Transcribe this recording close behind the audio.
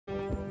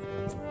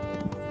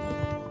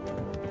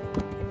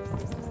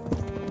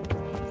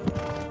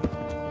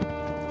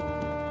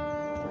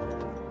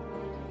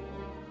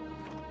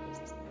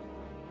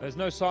There's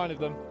no sign of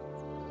them.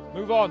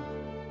 Move on.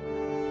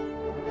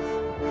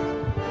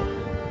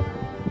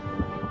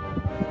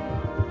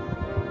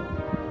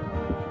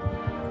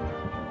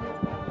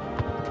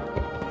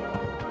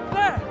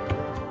 There!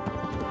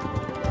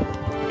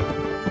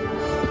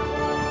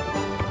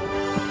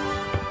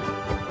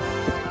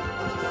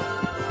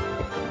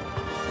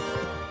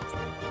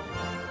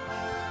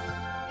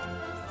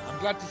 I'm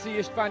glad to see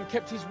Istvan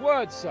kept his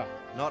word, sir.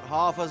 Not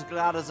half as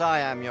glad as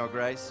I am, Your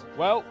Grace.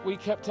 Well, we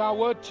kept our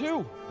word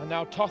too, and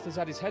now Toth has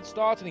had his head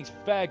start and he's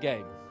fair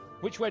game.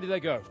 Which way do they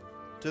go?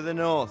 To the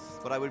north,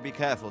 but I would be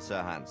careful,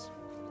 Sir Hans.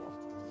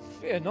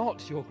 Fear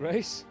not, Your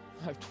Grace.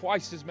 I've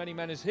twice as many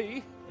men as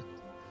he.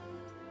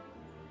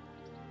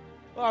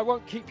 Well, I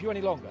won't keep you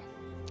any longer.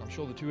 I'm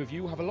sure the two of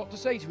you have a lot to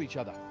say to each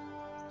other.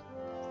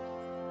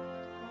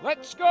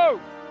 Let's go!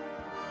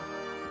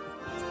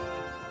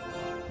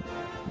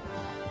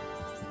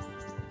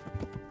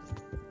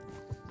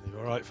 You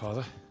all right,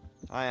 Father?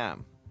 I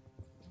am.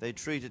 They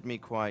treated me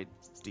quite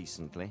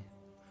decently.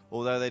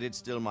 Although they did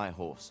steal my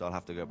horse, so I'll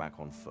have to go back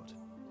on foot.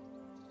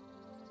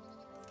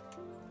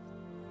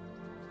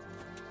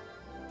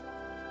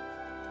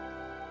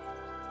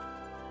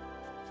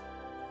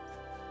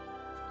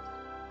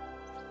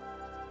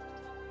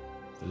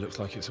 It looks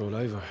like it's all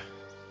over.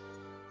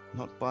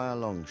 Not by a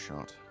long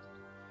shot.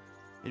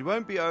 It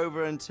won't be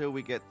over until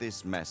we get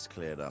this mess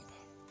cleared up.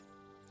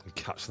 And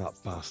catch that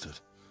bastard.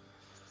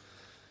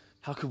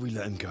 How could we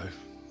let him go?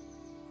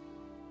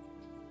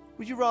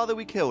 Would you rather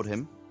we killed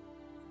him?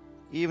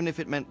 Even if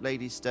it meant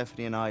Lady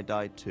Stephanie and I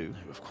died too?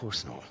 No, of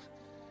course not.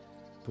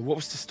 But what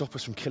was to stop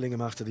us from killing him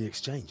after the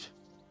exchange?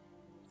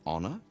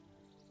 Honor?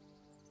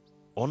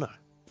 Honor?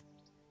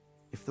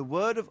 If the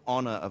word of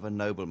honor of a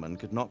nobleman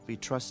could not be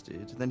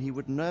trusted, then he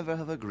would never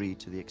have agreed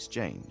to the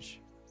exchange.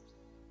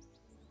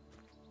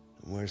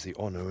 And where's the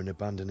honor in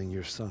abandoning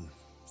your son?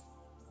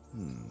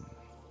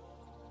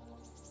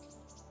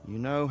 You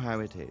know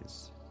how it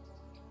is.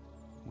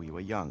 We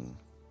were young.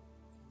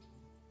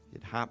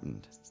 It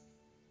happened.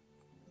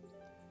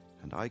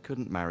 And I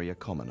couldn't marry a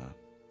commoner.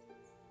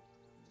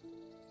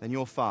 Then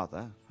your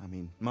father,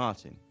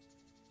 Martin,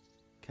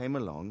 came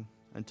along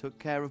and took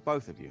care of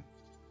both of you.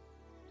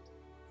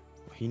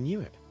 He knew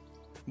it.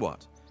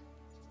 What?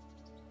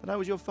 That I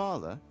was your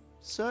father?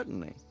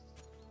 Certainly.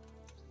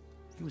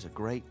 He was a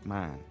great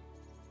man.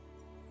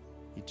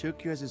 He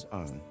took you as his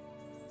own.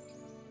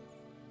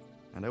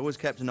 And always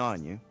kept an eye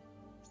on you.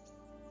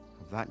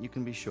 Of that you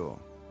can be sure.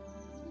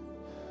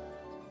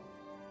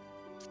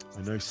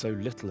 I know so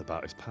little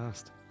about his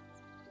past.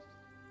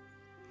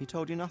 He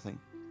told you nothing?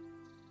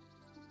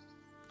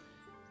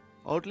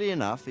 Oddly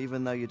enough,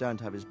 even though you don't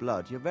have his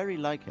blood, you're very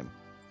like him.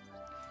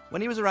 When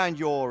he was around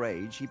your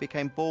age, he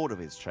became bored of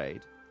his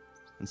trade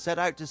and set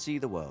out to see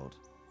the world.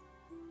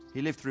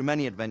 He lived through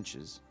many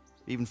adventures,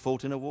 even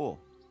fought in a war.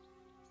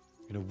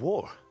 In a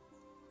war?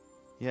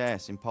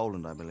 Yes, in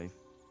Poland, I believe.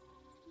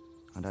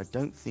 And I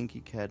don't think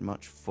he cared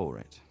much for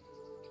it.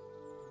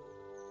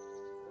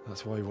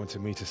 That's why he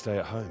wanted me to stay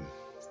at home.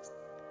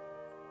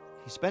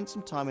 He spent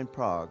some time in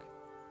Prague,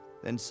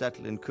 then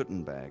settled in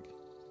Kuttenberg.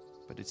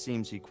 But it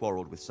seems he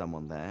quarreled with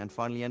someone there and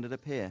finally ended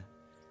up here.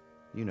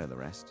 You know the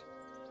rest.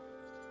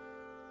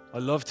 I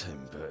loved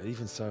him, but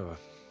even so,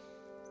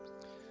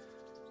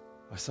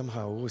 I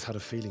somehow always had a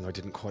feeling I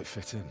didn't quite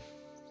fit in.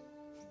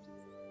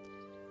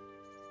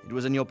 It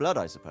was in your blood,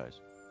 I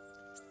suppose.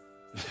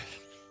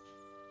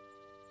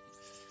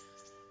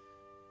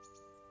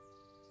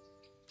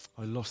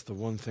 I lost the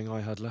one thing I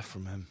had left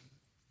from him.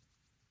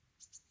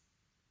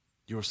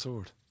 Your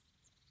sword.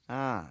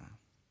 Ah,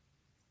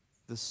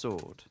 the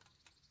sword.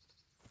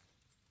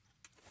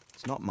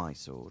 It's not my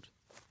sword.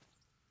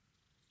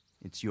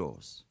 It's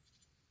yours.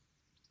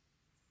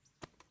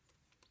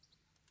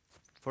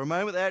 For a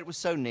moment there, it was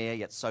so near,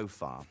 yet so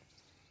far.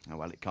 Oh,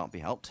 well, it can't be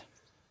helped.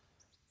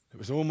 It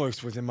was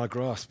almost within my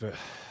grasp, but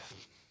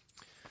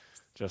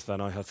just then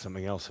I had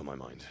something else on my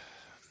mind.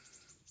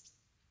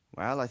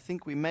 Well, I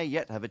think we may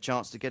yet have a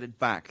chance to get it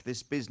back.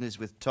 This business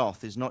with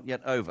Toth is not yet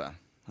over,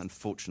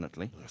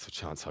 unfortunately. That's a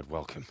chance I'd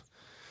welcome.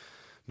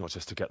 Not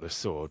just to get the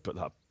sword, but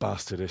that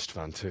bastard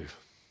Istvan too.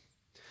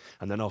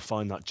 And then I'll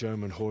find that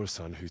German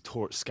whoreson who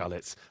torched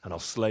Skalitz, and I'll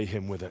slay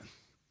him with it.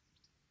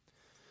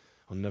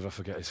 I'll never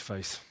forget his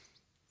face.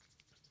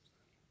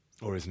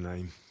 Or his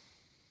name.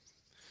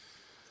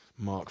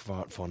 Mark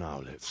Vart von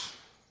Aulitz.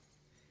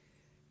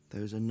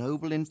 Those are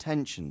noble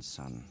intentions,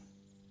 son.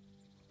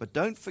 But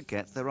don't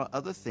forget there are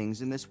other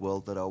things in this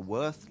world that are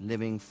worth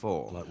living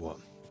for. Like what?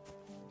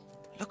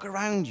 Look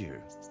around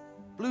you.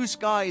 Blue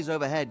skies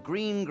overhead,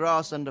 green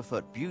grass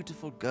underfoot,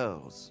 beautiful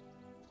girls.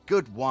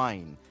 Good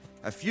wine,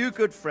 a few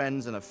good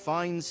friends, and a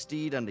fine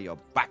steed under your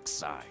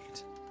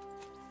backside.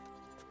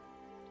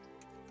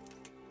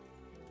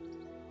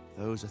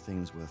 Those are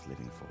things worth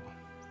living for.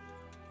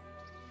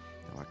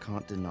 Though I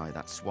can't deny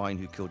that swine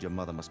who killed your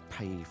mother must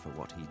pay for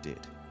what he did.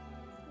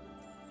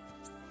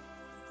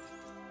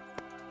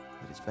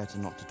 But it's better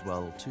not to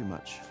dwell too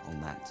much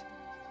on that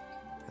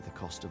at the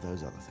cost of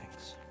those other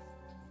things.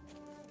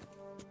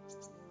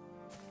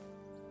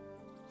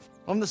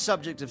 On the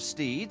subject of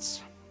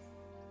steeds,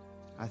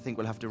 I think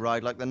we'll have to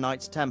ride like the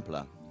Knights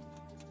Templar.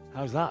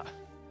 How's that?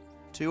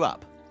 2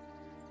 up.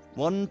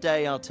 One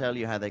day I'll tell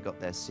you how they got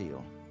their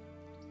seal.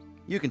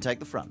 You can take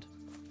the front.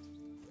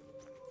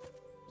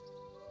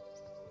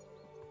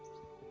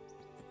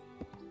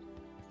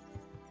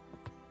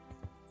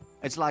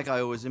 It's like I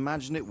always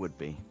imagined it would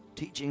be,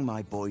 teaching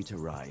my boy to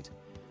ride.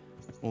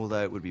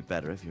 Although it would be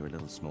better if you were a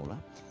little smaller.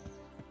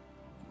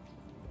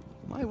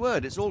 My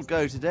word, it's all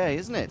go today,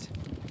 isn't it?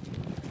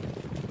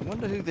 I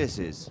wonder who this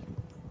is.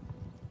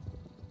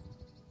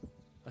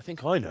 I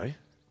think I know.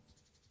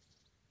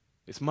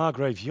 It's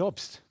Margrave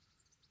Jobst.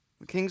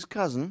 The king's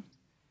cousin?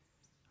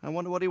 I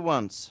wonder what he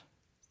wants.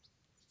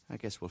 I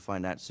guess we'll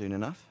find out soon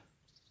enough.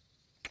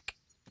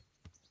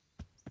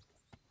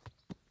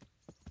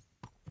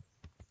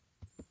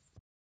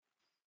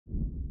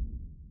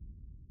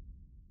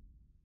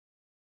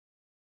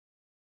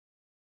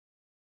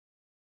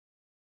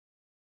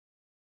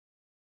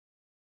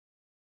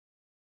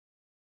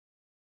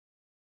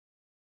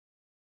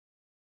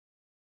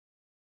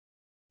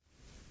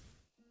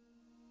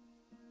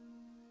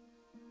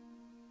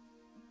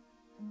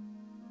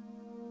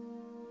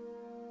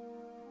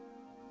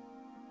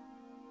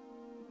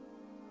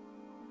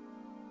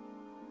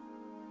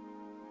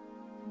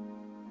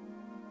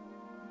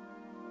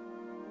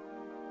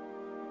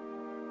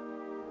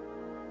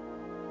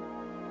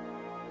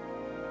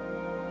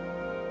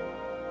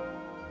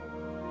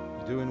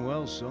 You're doing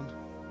well, son.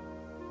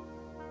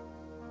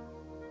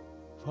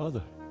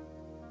 Father.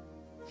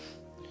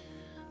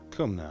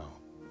 Come now.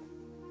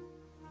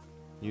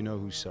 You know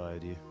who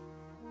sired you.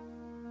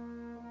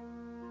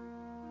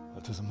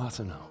 That doesn't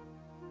matter now.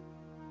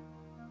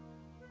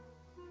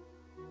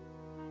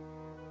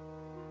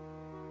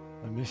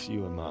 I miss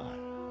you, Amar.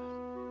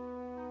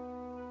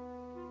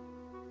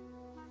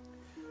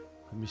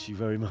 I miss you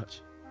very much.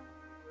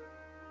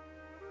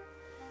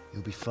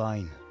 You'll be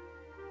fine.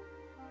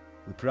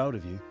 We're proud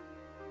of you.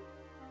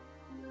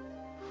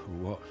 For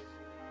what?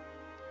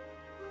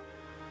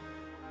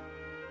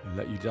 I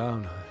let you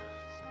down.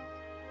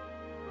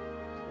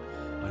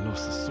 I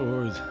lost the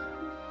sword.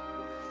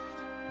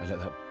 I let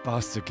that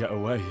bastard get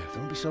away.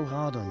 Don't be so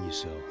hard on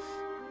yourself.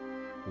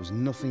 There was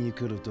nothing you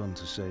could have done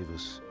to save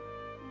us.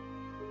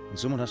 And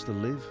someone has to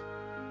live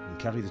and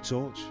carry the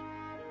torch.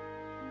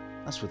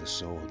 As for the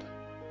sword,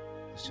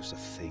 it's just a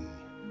thing.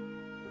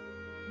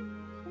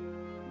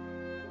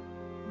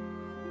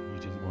 You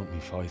didn't want me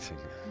fighting.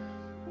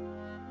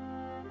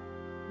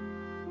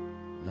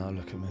 Now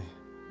look at me.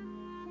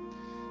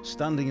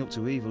 Standing up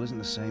to evil isn't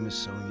the same as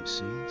sowing its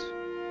seeds.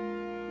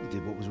 You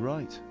did what was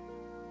right.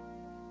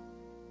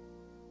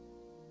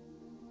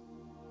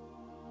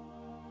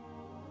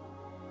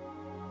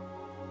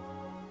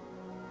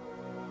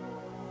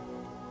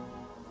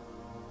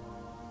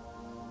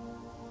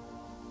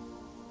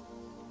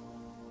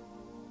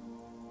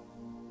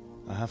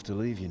 I have to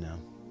leave you now.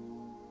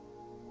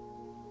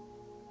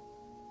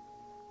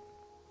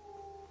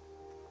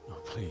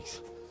 Oh,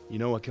 please. You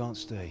know I can't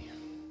stay.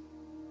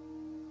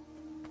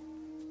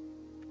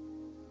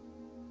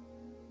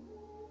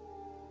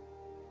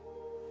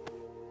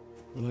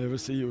 Will I ever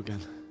see you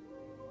again?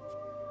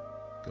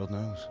 God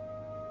knows.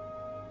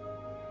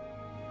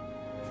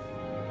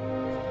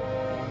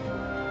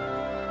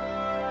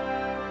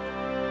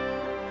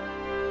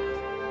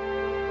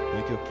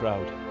 Make her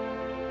proud.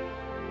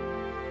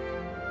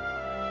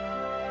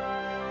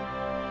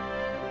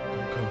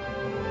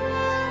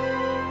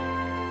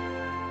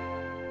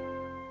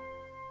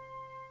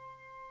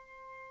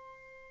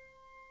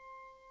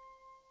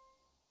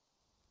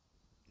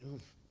 Don't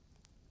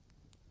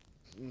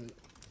go.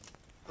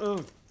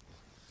 Oh,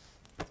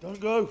 don't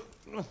go.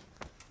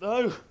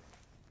 No.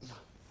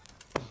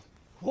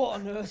 What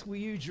on earth were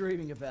you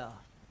dreaming about?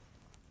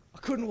 I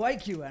couldn't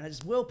wake you, and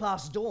it's well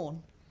past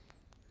dawn.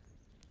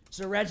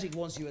 Sir Radzig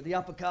wants you at the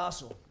upper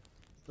castle.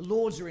 The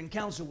lords are in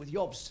council with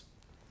Jobst.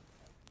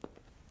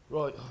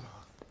 Right.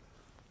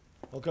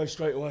 I'll go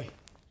straight away.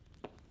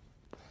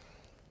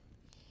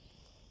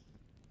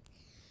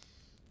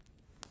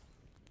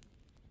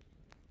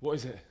 What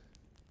is it?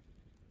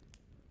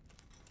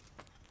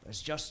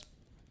 It's just...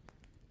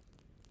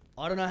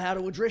 I don't know how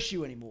to address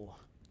you anymore.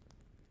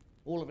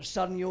 All of a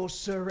sudden you're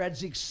Sir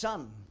Radzig's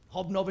son,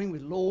 hobnobbing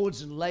with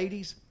lords and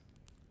ladies.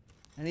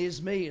 And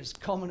here's me, as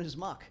common as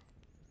muck.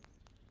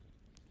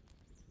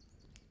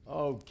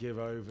 Oh, give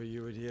over,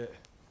 you idiot.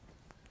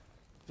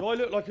 Do I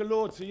look like a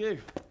lord to you?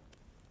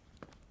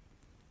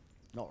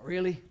 Not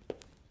really.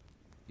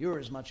 You're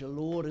as much a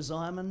lord as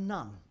I am a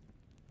nun.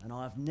 And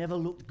I've never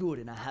looked good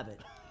in a habit.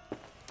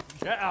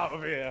 Get out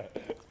of here!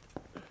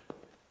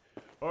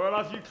 Or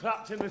I'll have you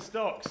clapped in the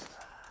stocks.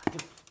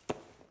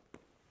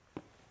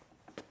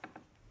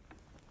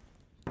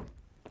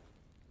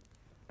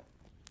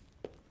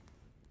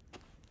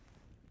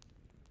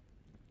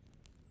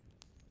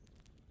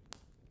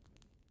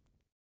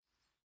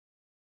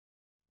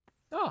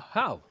 Ah,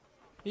 Hal.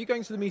 Are you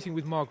going to the meeting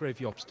with Margrave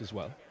Jobst as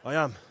well? I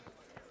am.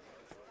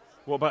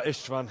 What about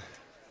Istvan?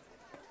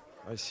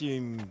 I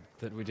assume...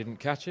 That we didn't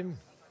catch him?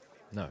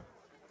 No.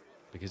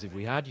 Because if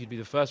we had, you'd be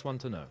the first one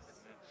to know.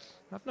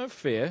 Have no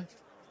fear.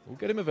 We'll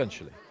get him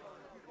eventually.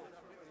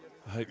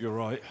 I hope you're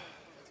right.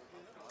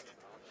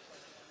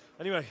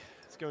 Anyway,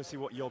 let's go and see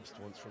what Jobst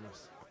wants from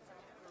us.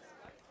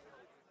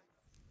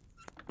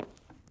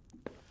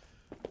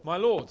 My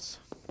lords,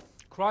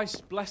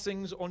 Christ's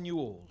blessings on you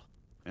all.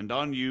 And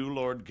on you,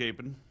 Lord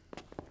Capon.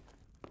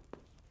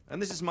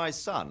 And this is my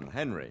son,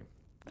 Henry.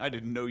 I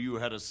didn't know you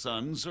had a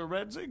son, Sir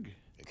Redzig.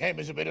 It came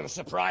as a bit of a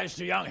surprise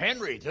to young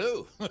Henry,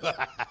 too.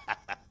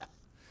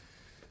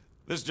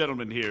 This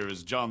gentleman here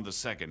is John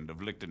II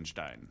of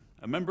Liechtenstein,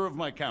 a member of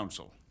my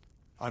council.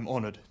 I'm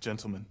honored,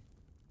 gentlemen.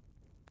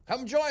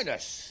 Come join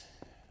us.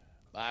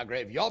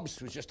 Margrave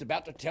Jobst was just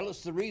about to tell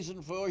us the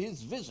reason for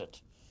his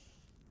visit.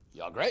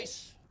 Your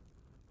Grace?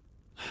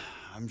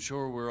 I'm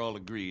sure we're all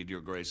agreed,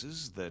 Your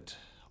Graces, that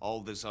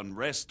all this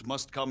unrest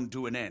must come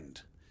to an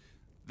end.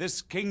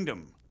 This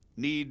kingdom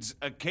needs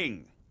a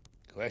king.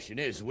 Question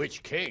is,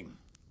 which king?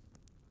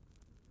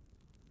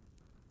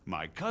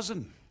 My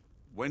cousin,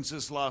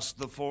 Wenceslas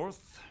IV,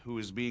 who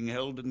is being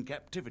held in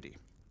captivity.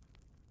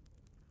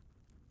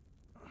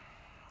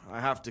 I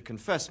have to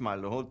confess, my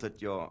lord,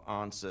 that your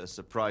answer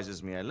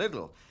surprises me a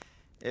little.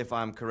 If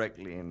I'm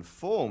correctly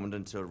informed,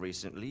 until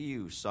recently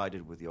you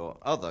sided with your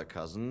other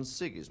cousin,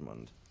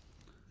 Sigismund.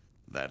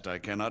 That I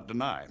cannot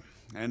deny,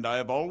 and I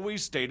have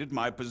always stated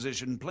my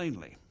position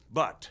plainly.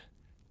 But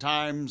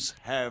times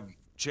have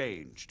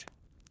changed.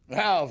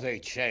 How have they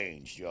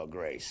changed, Your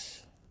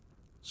Grace?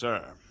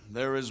 Sir,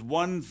 there is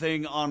one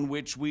thing on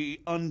which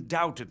we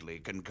undoubtedly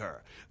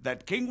concur,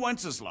 that King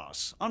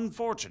Wenceslas,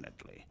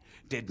 unfortunately,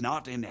 did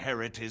not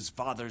inherit his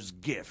father's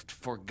gift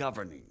for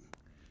governing.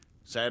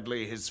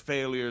 Sadly, his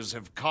failures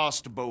have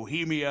cost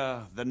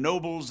Bohemia, the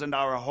nobles, and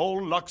our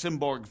whole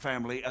Luxembourg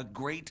family a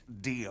great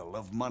deal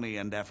of money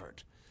and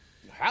effort.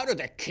 How did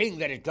the king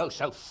let it go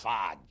so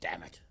far,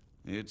 damn it?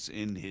 It's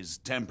in his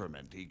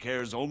temperament. He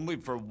cares only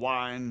for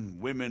wine,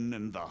 women,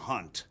 and the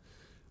hunt.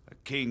 A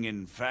king,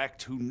 in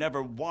fact, who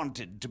never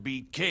wanted to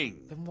be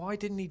king. Then why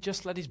didn't he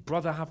just let his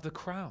brother have the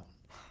crown?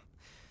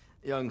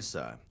 Young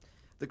sir,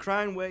 the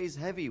crown weighs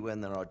heavy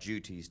when there are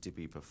duties to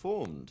be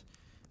performed,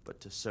 but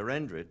to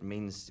surrender it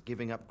means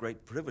giving up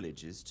great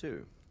privileges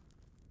too.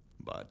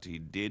 But he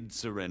did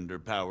surrender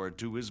power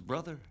to his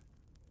brother.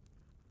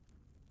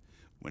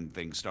 When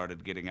things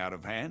started getting out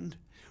of hand,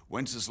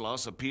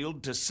 Wenceslas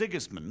appealed to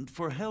Sigismund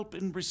for help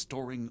in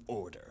restoring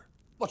order.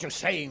 What, you're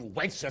saying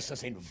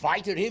Wenceslas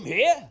invited him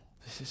here?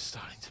 This is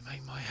starting to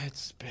make my head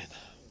spin.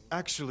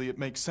 Actually, it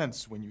makes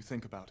sense when you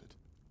think about it.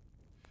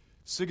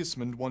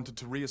 Sigismund wanted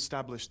to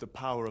re-establish the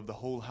power of the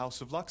whole House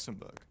of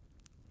Luxembourg.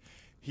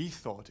 He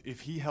thought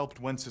if he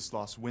helped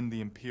Wenceslas win the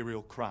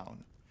imperial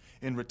crown,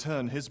 in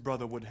return his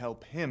brother would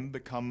help him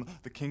become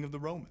the king of the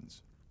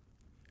Romans,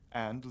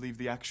 and leave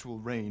the actual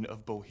reign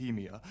of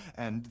Bohemia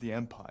and the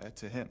empire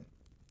to him.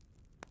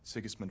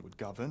 Sigismund would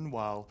govern,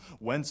 while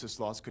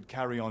Wenceslas could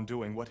carry on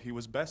doing what he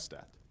was best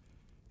at,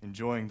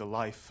 enjoying the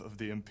life of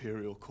the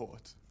imperial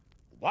court.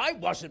 Why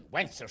wasn't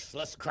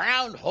Wenceslas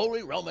crowned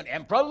Holy Roman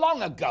Emperor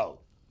long ago?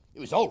 He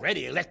was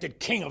already elected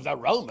king of the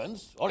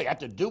Romans. All he had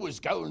to do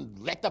was go and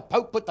let the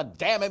Pope put the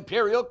damn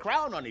imperial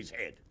crown on his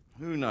head.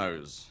 Who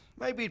knows?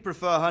 Maybe he'd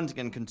prefer hunting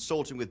and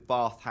consorting with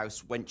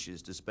bathhouse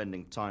wenches to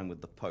spending time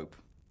with the Pope.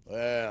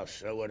 Well,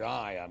 so would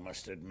I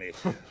must admit.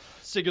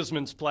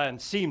 Sigismund's plan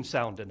seemed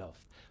sound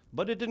enough,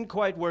 but it didn't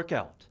quite work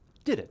out,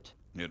 did it?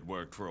 It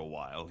worked for a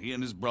while. He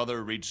and his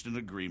brother reached an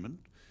agreement.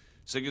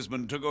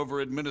 Sigismund took over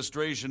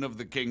administration of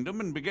the kingdom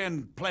and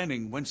began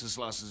planning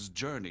Wenceslas's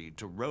journey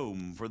to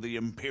Rome for the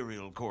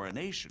imperial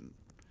coronation.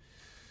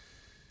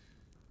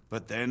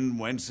 But then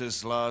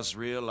Wenceslas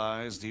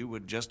realized he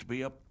would just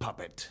be a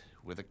puppet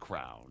with a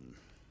crown.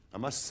 I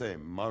must say,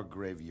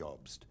 Margrave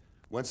Jobst,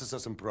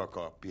 Wenceslas and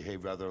Prokop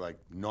behave rather like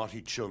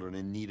naughty children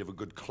in need of a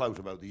good clout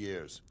about the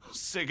ears.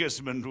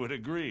 Sigismund would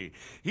agree.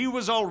 He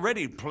was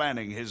already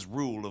planning his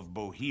rule of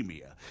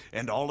Bohemia,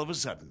 and all of a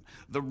sudden,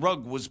 the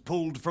rug was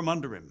pulled from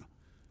under him.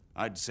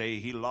 I'd say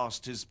he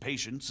lost his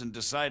patience and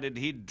decided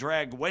he'd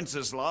drag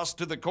Wenceslas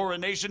to the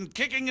coronation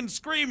kicking and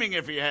screaming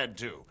if he had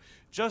to.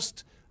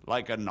 Just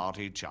like a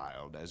naughty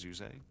child, as you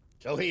say.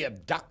 So he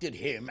abducted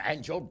him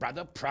and your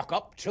brother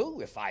Prokop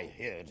too, if I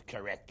heard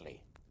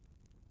correctly.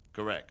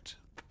 Correct.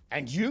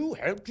 And you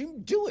helped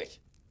him do it,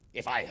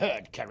 if I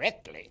heard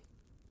correctly.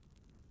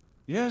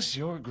 Yes,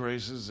 Your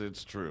Graces,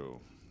 it's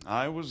true.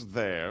 I was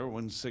there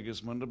when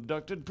Sigismund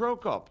abducted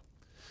Prokop.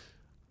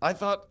 I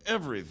thought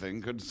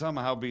everything could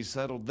somehow be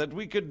settled, that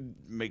we could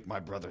make my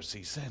brother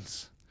see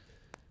sense.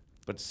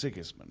 But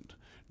Sigismund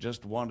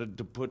just wanted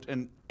to put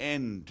an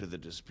end to the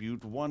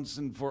dispute once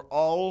and for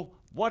all,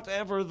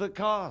 whatever the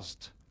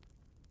cost.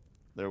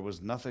 There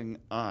was nothing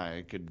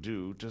I could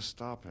do to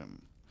stop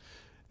him.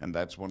 And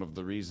that's one of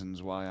the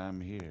reasons why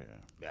I'm here.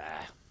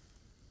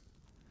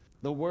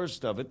 The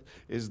worst of it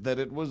is that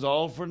it was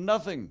all for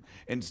nothing.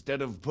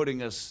 Instead of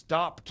putting a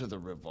stop to the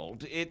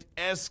revolt, it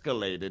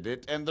escalated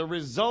it, and the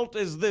result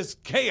is this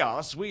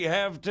chaos we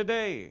have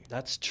today.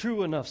 That's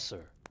true enough,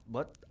 sir.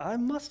 But I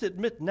must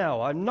admit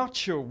now, I'm not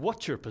sure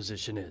what your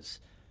position is.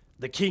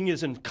 The king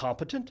is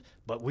incompetent,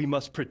 but we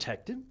must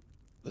protect him?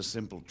 The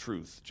simple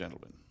truth,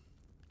 gentlemen,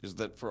 is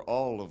that for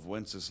all of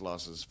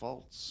Wenceslas's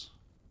faults,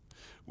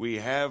 we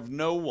have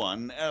no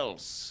one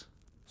else.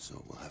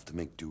 So we'll have to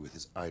make do with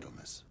his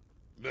idleness.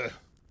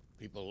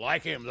 People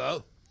like him,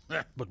 though.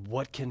 But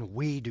what can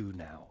we do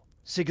now?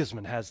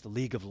 Sigismund has the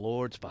League of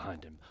Lords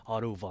behind him.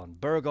 Otto von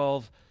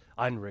Bergolf,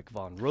 Heinrich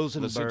von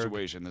Rosenberg. The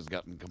situation has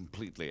gotten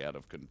completely out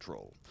of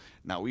control.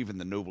 Now even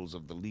the nobles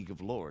of the League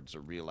of Lords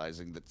are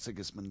realizing that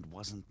Sigismund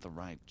wasn't the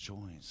right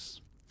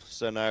choice.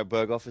 So now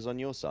Berghoff is on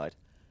your side.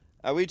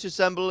 Are we to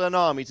assemble an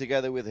army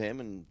together with him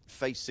and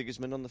face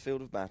Sigismund on the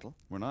field of battle?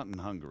 We're not in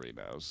Hungary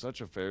now.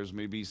 Such affairs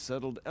may be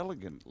settled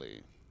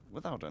elegantly,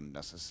 without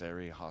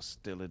unnecessary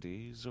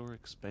hostilities or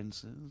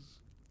expenses.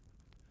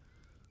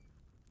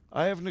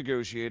 I have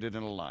negotiated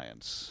an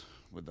alliance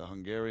with the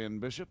Hungarian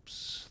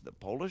bishops, the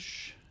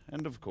Polish,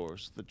 and of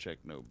course the Czech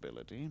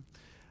nobility,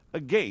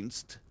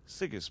 against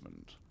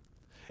Sigismund.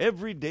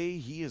 Every day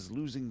he is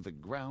losing the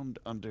ground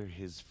under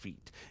his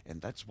feet,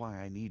 and that's why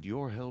I need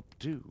your help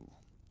too.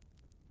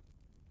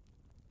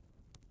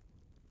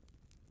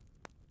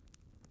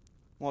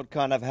 What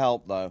kind of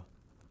help, though?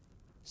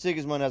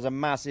 Sigismund has a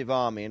massive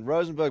army, and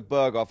Rosenberg,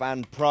 Berghoff,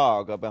 and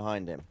Prague are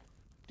behind him.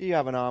 Do you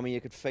have an army you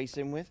could face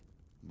him with?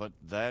 But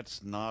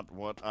that's not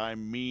what I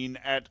mean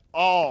at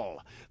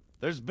all.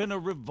 There's been a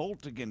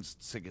revolt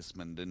against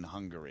Sigismund in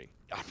Hungary,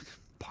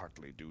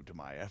 partly due to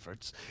my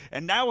efforts,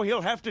 and now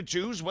he'll have to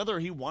choose whether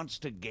he wants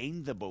to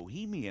gain the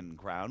Bohemian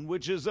crown,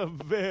 which is a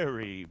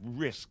very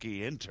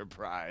risky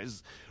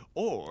enterprise,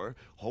 or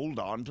hold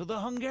on to the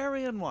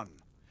Hungarian one.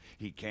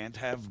 He can't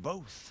have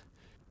both.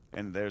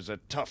 And there's a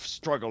tough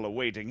struggle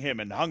awaiting him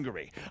in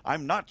Hungary.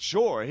 I'm not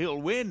sure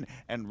he'll win,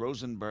 and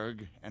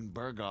Rosenberg and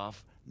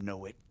Berghoff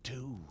know it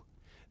too.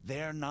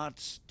 They're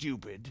not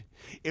stupid.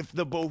 If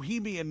the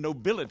Bohemian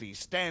nobility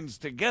stands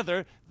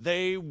together,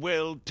 they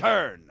will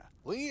turn.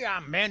 We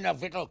are men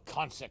of little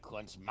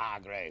consequence,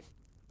 Margrave.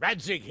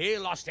 Radzig here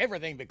lost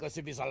everything because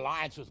of his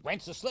alliance with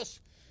Wenceslas.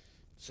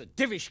 Sir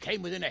Divish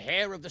came within a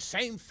hair of the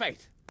same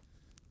fate.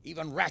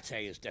 Even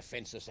Rattay is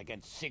defenseless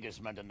against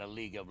Sigismund and the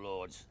League of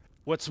Lords.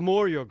 What's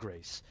more, Your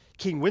Grace,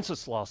 King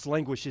Wenceslas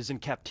languishes in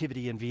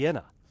captivity in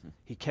Vienna.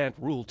 He can't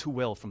rule too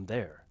well from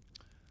there.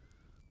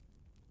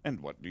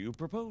 And what do you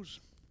propose?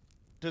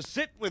 To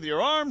sit with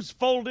your arms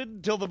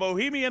folded till the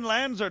Bohemian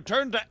lands are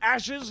turned to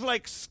ashes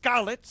like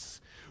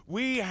Skalitz?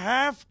 We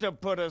have to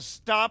put a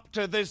stop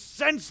to this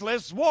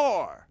senseless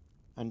war!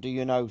 And do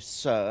you know,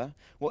 sir,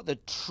 what the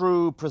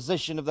true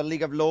position of the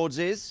League of Lords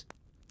is?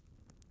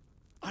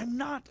 I'm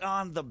not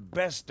on the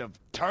best of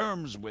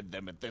terms with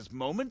them at this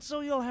moment,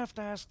 so you'll have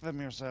to ask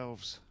them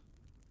yourselves.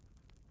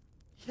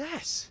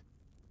 Yes.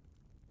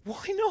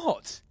 Why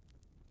not?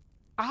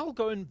 I'll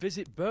go and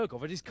visit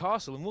Berghoff at his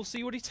castle and we'll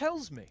see what he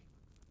tells me.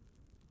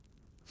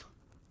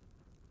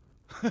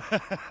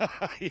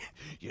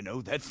 You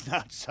know, that's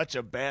not such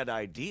a bad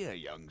idea,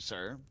 young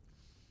sir.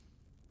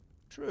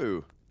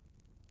 True.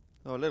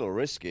 Though a little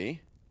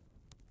risky.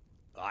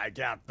 I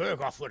doubt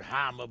Berghoff would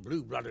harm a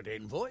blue-blooded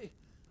envoy.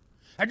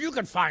 And you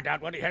can find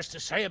out what he has to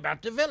say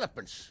about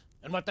developments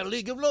and what the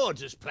League of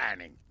Lords is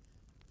planning.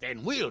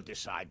 Then we'll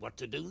decide what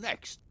to do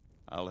next.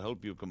 I'll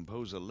help you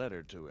compose a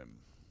letter to him.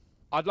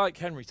 I'd like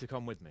Henry to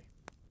come with me.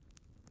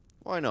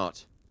 Why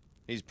not?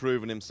 He's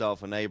proven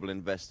himself an able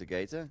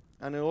investigator,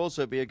 and he'll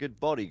also be a good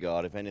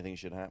bodyguard if anything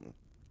should happen.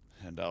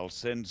 And I'll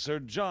send Sir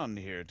John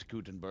here to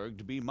Kuttenberg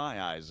to be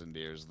my eyes and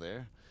ears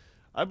there.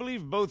 I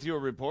believe both your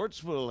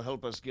reports will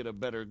help us get a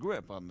better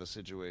grip on the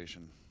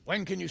situation.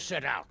 When can you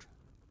set out?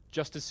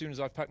 Just as soon as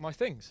I've packed my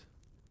things.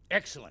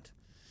 Excellent.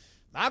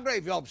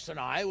 Margrave Jobst and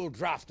I will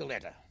draft a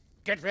letter.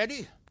 Get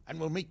ready, and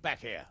we'll meet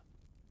back here.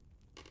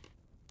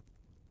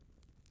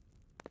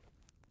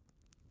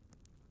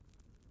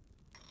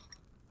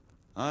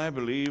 I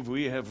believe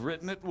we have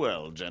written it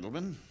well,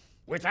 gentlemen.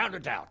 Without a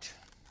doubt.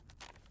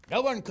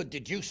 No one could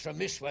deduce from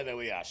this whether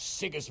we are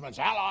Sigismund's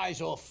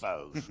allies or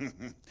foes.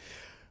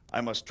 I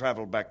must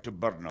travel back to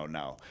Brno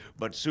now,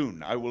 but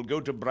soon I will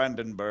go to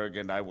Brandenburg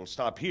and I will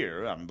stop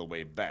here on the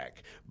way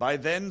back. By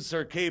then,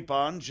 Sir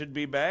Capon should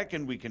be back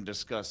and we can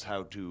discuss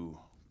how to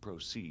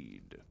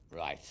proceed.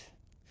 Right.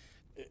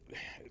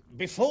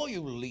 Before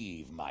you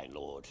leave, my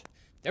lord,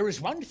 there is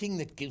one thing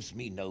that gives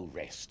me no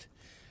rest.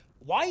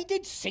 Why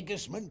did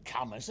Sigismund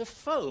come as a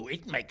foe?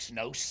 It makes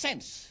no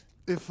sense.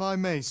 If I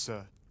may,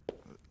 sir,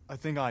 I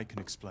think I can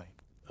explain.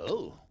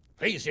 Oh,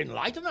 please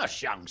enlighten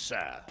us, young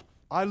sir.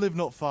 I live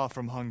not far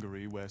from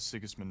Hungary, where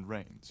Sigismund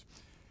reigns.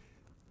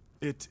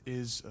 It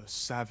is a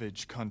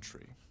savage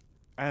country,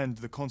 and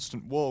the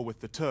constant war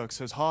with the Turks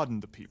has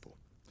hardened the people.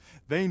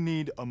 They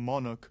need a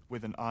monarch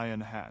with an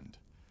iron hand.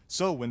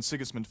 So when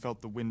Sigismund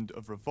felt the wind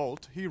of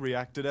revolt, he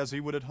reacted as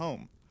he would at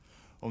home.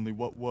 Only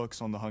what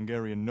works on the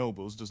Hungarian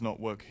nobles does not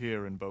work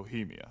here in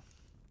Bohemia.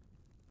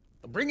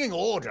 Bringing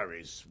order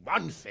is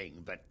one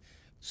thing, but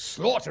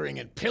Slaughtering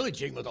and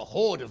pillaging with a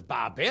horde of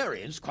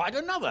barbarians, quite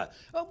another.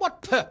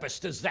 What purpose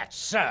does that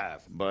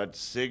serve? But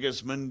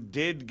Sigismund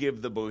did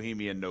give the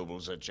Bohemian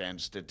nobles a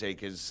chance to take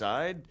his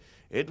side.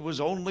 It was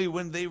only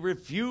when they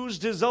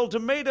refused his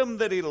ultimatum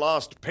that he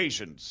lost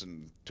patience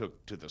and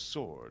took to the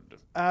sword.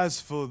 As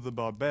for the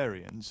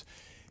barbarians,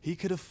 he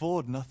could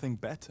afford nothing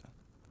better.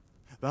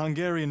 The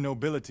Hungarian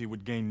nobility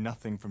would gain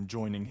nothing from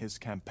joining his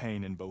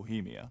campaign in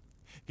Bohemia.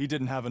 He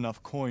didn't have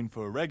enough coin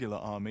for a regular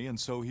army, and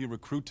so he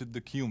recruited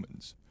the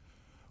Cumans.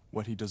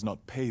 What he does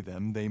not pay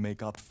them, they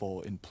make up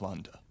for in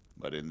plunder.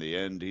 But in the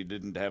end, he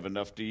didn't have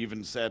enough to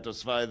even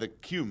satisfy the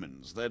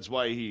Cumans. That's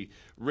why he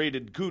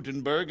raided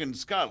Kuttenberg and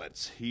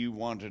Skalitz. He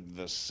wanted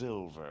the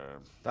silver.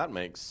 That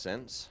makes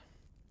sense.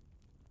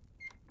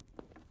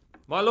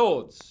 My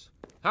lords,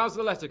 how's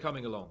the letter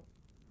coming along?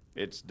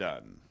 It's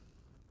done.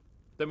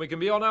 Then we can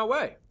be on our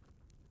way.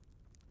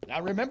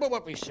 Now remember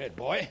what we said,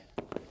 boy.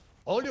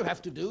 All you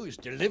have to do is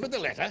deliver the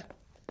letter,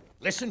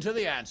 listen to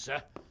the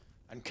answer,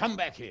 and come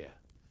back here.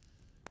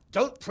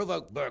 Don't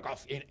provoke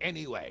Berghoff in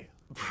any way.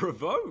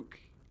 Provoke?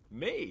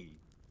 Me?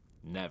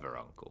 Never,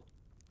 Uncle.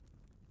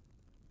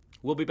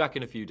 We'll be back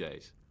in a few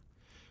days.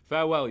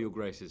 Farewell, your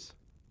graces.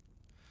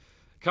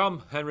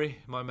 Come, Henry,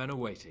 my men are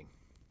waiting.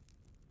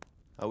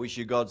 I wish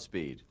you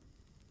Godspeed.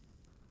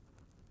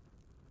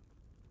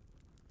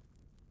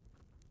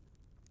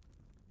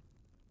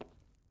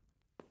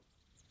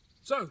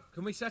 So,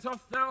 can we set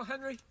off now,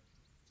 Henry?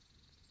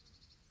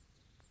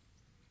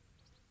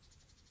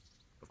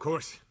 Of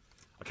course.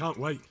 I can't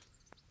wait.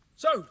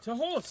 So, to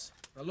horse!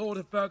 The Lord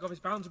of Berghoff is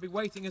bound to be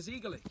waiting us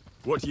eagerly.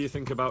 What do you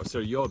think about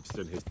Sir Jobst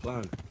and his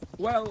plan?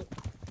 Well,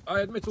 I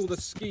admit all the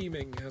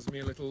scheming has me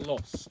a little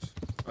lost.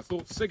 I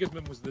thought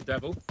Sigismund was the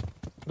devil,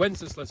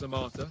 Wenceslas a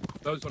martyr,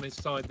 those on his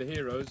side the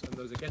heroes, and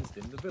those against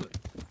him the villains.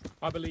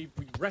 I believed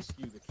we'd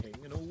rescue the king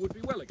and all would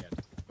be well again.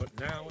 But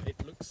now it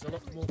looks a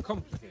lot more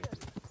complicated.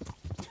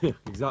 Yeah,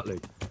 exactly.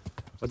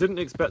 I didn't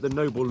expect the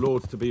noble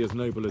lords to be as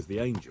noble as the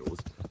angels,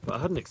 but I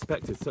hadn't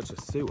expected such a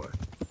sewer.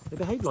 They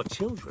behave like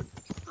children.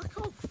 I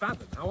can't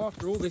fathom how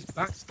after all this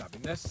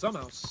backstabbing they're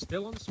somehow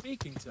still on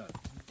speaking terms.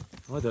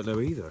 I don't know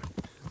either.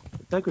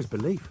 It beggars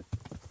belief.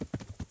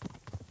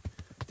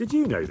 Did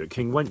you know that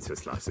King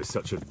Wenceslas is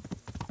such a...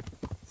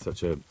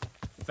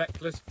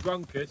 Feckless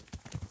drunkard?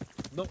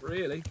 Not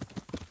really.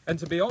 And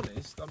to be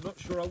honest, I'm not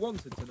sure I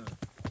wanted to know.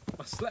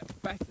 I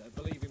slept better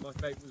believing my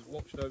fate was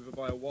watched over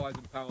by a wise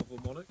and powerful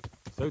monarch.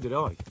 So did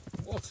I.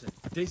 What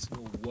a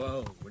dismal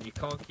world when you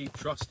can't keep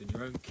trust in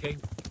your own king.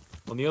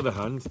 On the other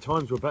hand,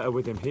 times were better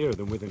with him here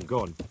than with him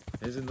gone.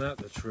 Isn't that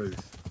the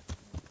truth?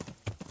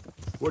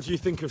 What do you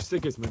think of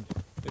Sigismund?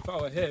 If I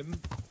were him,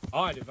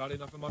 I'd have had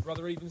enough of my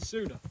brother even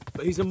sooner.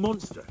 But he's a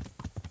monster.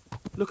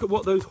 Look at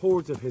what those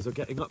hordes of his are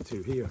getting up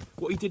to here.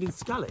 What he did in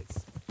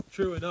Skalitz.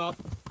 True enough.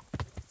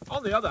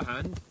 On the other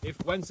hand,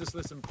 if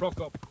Wenceslas and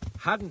Prokop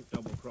hadn't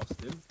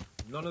double-crossed him,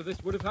 none of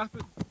this would have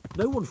happened.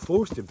 No one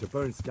forced him to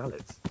burn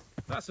Skalitz.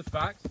 That's a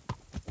fact.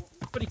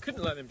 But he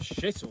couldn't let them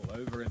shit all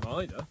over him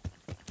either.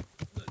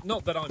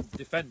 Not that I'm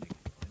defending him.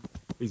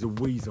 He's a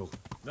weasel.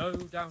 No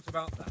doubt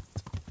about that.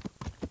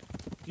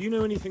 Do you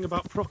know anything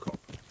about Prokop?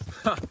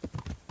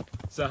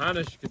 Sir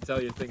Hanush could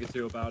tell you a thing or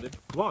two about him.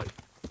 Why?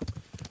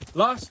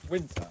 Last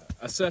winter,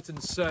 a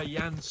certain Sir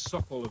Jan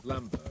Sokol of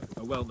Lamberg,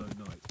 a well-known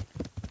knight,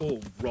 or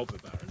robber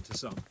baron to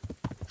some,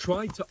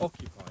 tried to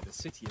occupy the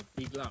city of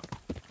Iglau,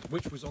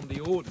 which was on the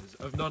orders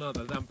of none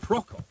other than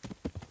Prokop.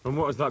 And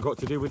what has that got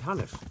to do with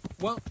Hanush?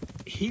 Well,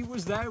 he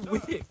was there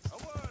with him.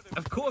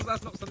 Of course,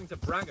 that's not something to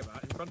brag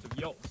about in front of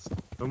Jobst.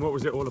 And what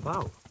was it all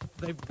about?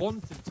 They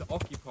wanted to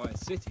occupy a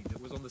city that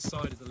was on the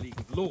side of the League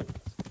of Lords,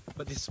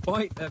 but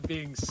despite there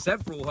being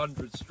several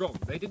hundred strong,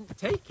 they didn't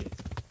take it.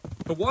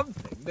 For one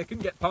thing, they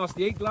couldn't get past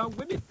the Iglau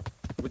women,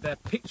 with their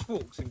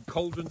pitchforks and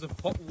cauldrons of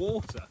hot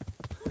water.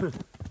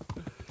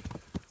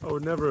 I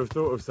would never have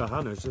thought of Sir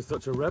Hanush as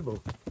such a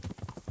rebel.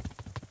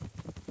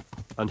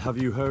 And have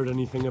you heard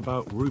anything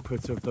about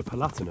Rupert of the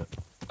Palatinate?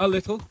 A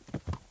little.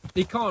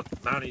 He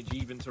can't manage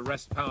even to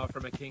wrest power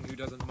from a king who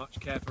doesn't much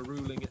care for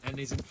ruling and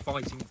isn't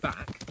fighting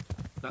back.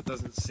 That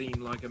doesn't seem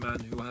like a man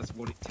who has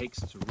what it takes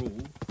to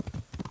rule.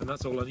 And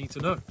that's all I need to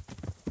know.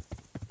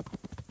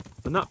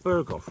 And that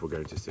Berghoff we're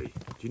going to see, do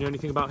you know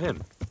anything about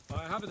him?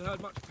 I haven't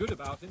heard much good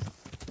about him,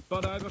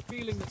 but I have a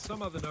feeling that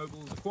some other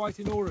nobles are quite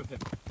in awe of him.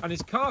 And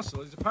his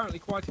castle is apparently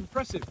quite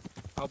impressive.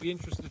 I'll be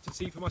interested to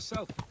see for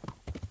myself.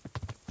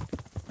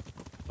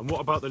 And what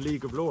about the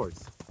League of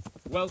Lords?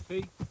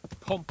 Wealthy,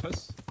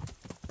 pompous.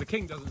 The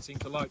king doesn't seem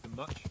to like them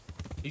much.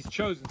 He's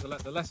chosen to let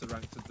the lesser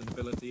ranks of the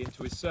nobility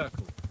into his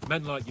circle,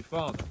 men like your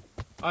father.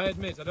 I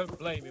admit I don't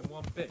blame him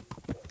one bit,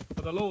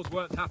 but the lords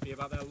weren't happy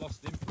about their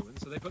lost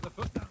influence, so they put the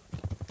foot down.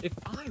 If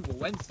I were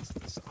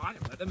Wenceslas, I'd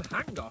have let them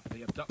hang after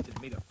they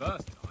abducted me the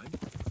first time,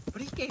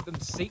 but he gave them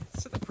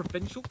seats at the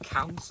provincial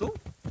council?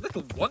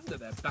 Little wonder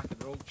they're back in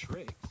their old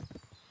tricks.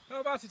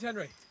 How about it,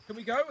 Henry? Can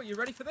we go? Are you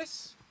ready for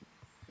this?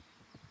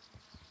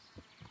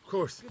 Of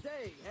course. Good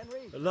day,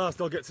 Henry. At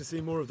last I'll get to see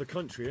more of the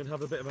country and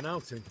have a bit of an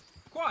outing.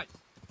 Quite.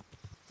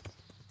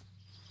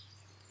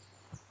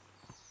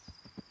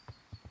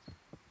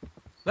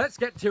 Let's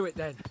get to it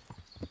then.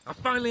 I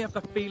finally have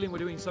the feeling we're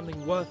doing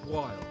something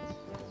worthwhile.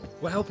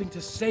 We're helping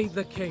to save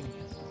the king.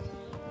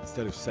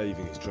 Instead of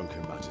saving his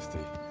drunken majesty,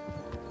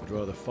 I'd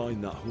rather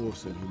find that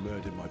whoreson who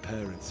murdered my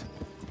parents,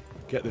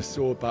 get the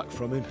sword back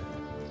from him,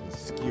 and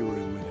skewer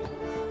him with it.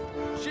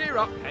 Cheer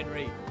up,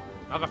 Henry.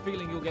 I have a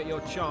feeling you'll get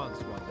your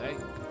chance one day,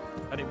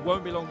 and it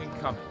won't be long in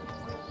coming.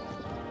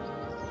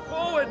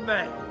 Forward,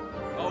 men!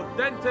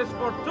 Audentes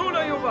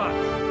fortuna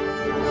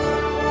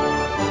juvat!